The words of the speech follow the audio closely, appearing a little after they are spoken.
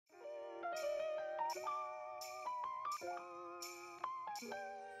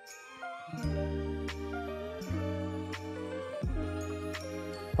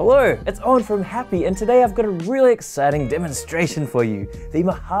Hello, it's Owen from Happy, and today I've got a really exciting demonstration for you, the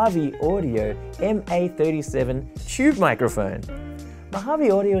Mojave Audio MA-37 tube microphone.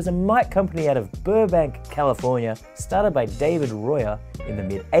 Mojave Audio is a mic company out of Burbank, California, started by David Royer in the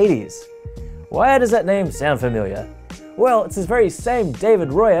mid-80s. Why does that name sound familiar? Well, it's this very same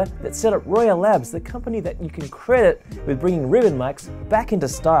David Royer that set up Royer Labs, the company that you can credit with bringing ribbon mics back into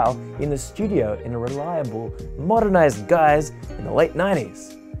style in the studio in a reliable, modernized guise in the late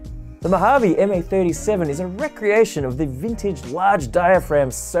 90s. The Mojave MA-37 is a recreation of the vintage large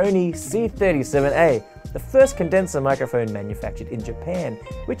diaphragm Sony C37a, the first condenser microphone manufactured in Japan,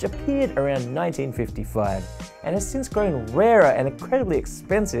 which appeared around 1955 and has since grown rarer and incredibly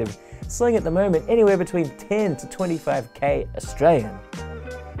expensive, selling at the moment anywhere between 10 to 25k Australian.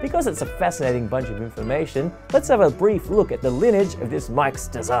 Because it's a fascinating bunch of information, let's have a brief look at the lineage of this mic's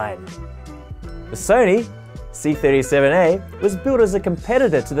design. The Sony C37a was built as a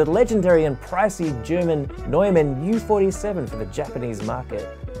competitor to the legendary and pricey German Neumann U-47 for the Japanese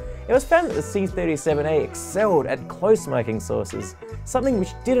market. It was found that the C37a excelled at close miking sources, something which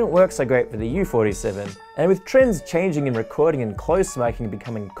didn't work so great for the U-47. And with trends changing in recording and close miking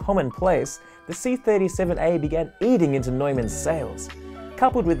becoming commonplace, the C37a began eating into Neumann's sales.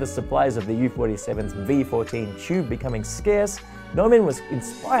 Coupled with the supplies of the U-47's V14 tube becoming scarce, Neumann was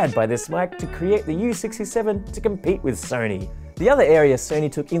inspired by this mic to create the U-67 to compete with Sony. The other area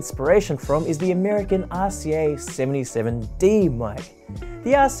Sony took inspiration from is the American RCA 77D mic.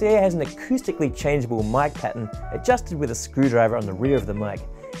 The RCA has an acoustically changeable mic pattern adjusted with a screwdriver on the rear of the mic,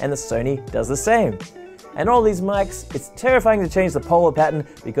 and the Sony does the same. And all these mics, it's terrifying to change the polar pattern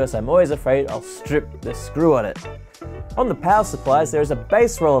because I'm always afraid I'll strip the screw on it. On the power supplies, there is a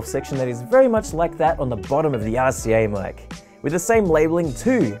bass roll-off section that is very much like that on the bottom of the RCA mic, with the same labeling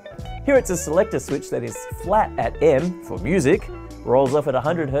too. Here it's a selector switch that is flat at M for music, rolls off at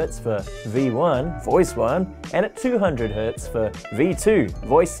 100 Hz for V1, voice 1, and at 200 Hz for V2,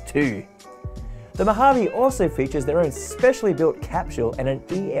 voice 2. The Mojave also features their own specially built capsule and an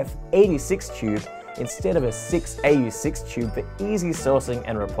EF86 tube instead of a 6AU6 tube for easy sourcing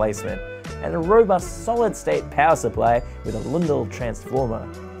and replacement, and a robust solid-state power supply with a Lundell transformer.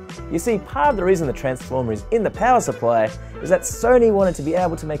 You see, part of the reason the transformer is in the power supply is that Sony wanted to be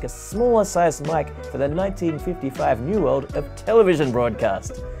able to make a smaller sized mic for the 1955 new world of television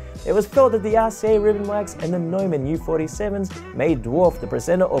broadcast. It was felt that the RCA ribbon mics and the Neumann U-47s may dwarf the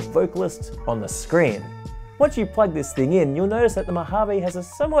presenter or vocalist on the screen. Once you plug this thing in, you'll notice that the Mojave has a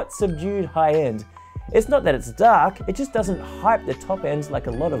somewhat subdued high end. It's not that it's dark, it just doesn't hype the top ends like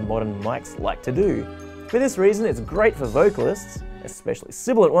a lot of modern mics like to do. For this reason, it's great for vocalists, especially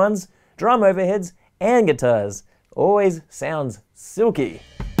sibilant ones, drum overheads, and guitars. Always sounds silky.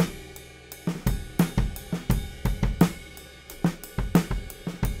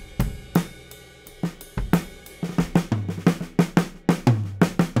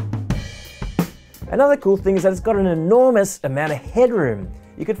 Another cool thing is that it's got an enormous amount of headroom.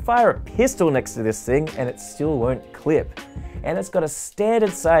 You could fire a pistol next to this thing and it still won't clip. And it's got a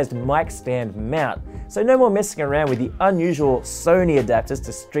standard sized mic stand mount, so no more messing around with the unusual Sony adapters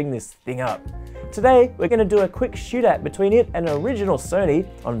to string this thing up. Today, we're going to do a quick shootout between it and an original Sony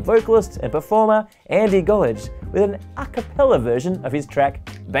on vocalist and performer Andy Golledge with an a cappella version of his track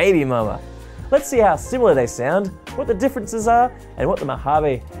Baby Mumma. Let's see how similar they sound, what the differences are, and what the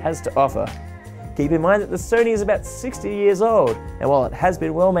Mojave has to offer. Keep in mind that the Sony is about 60 years old, and while it has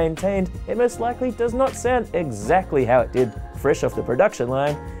been well maintained, it most likely does not sound exactly how it did fresh off the production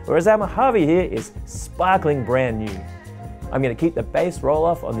line, whereas our Mojave here is sparkling brand new. I'm going to keep the bass roll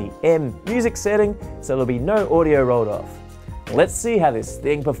off on the M music setting, so there'll be no audio rolled off. Let's see how this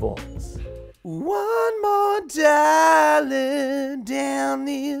thing performs. One more darling down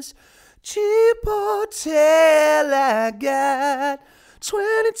this cheap hotel I got.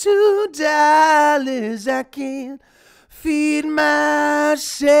 $22 I can feed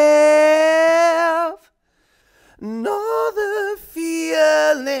myself. Know the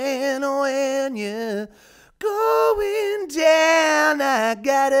feeling when you're going down. I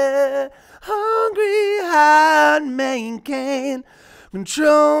got a hungry heart, man, can't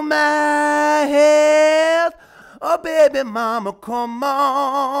control my health. Oh baby mama, come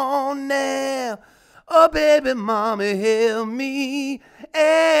on now. Oh baby mama, help me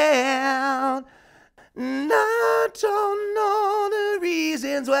out. And I don't know the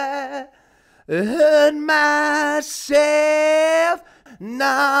reasons why I hurt myself.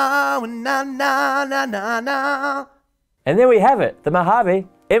 No, no, no, no, no, no. And there we have it, the Mojave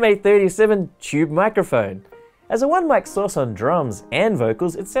MA-37 tube microphone. As a one mic source on drums and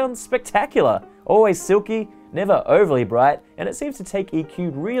vocals, it sounds spectacular, always silky, never overly bright, and it seems to take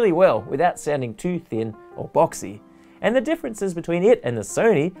EQ really well without sounding too thin or boxy. And the differences between it and the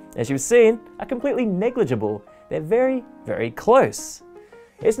Sony, as you've seen, are completely negligible. They're very, very close.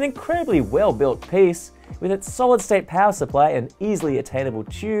 It's an incredibly well-built piece. With its solid-state power supply and easily attainable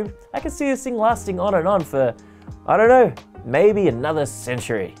tube, I can see this thing lasting on and on for, I don't know, maybe another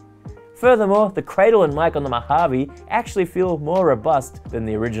century. Furthermore, the cradle and mic on the Mojave actually feel more robust than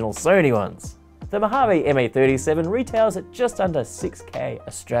the original Sony ones. The Mojave MA-37 retails at just under 6K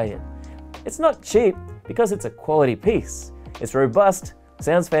Australian. It's not cheap because it's a quality piece. It's robust,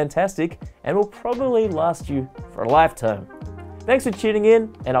 sounds fantastic, and will probably last you for a lifetime. Thanks for tuning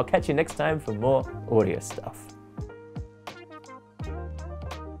in, and I'll catch you next time for more audio stuff.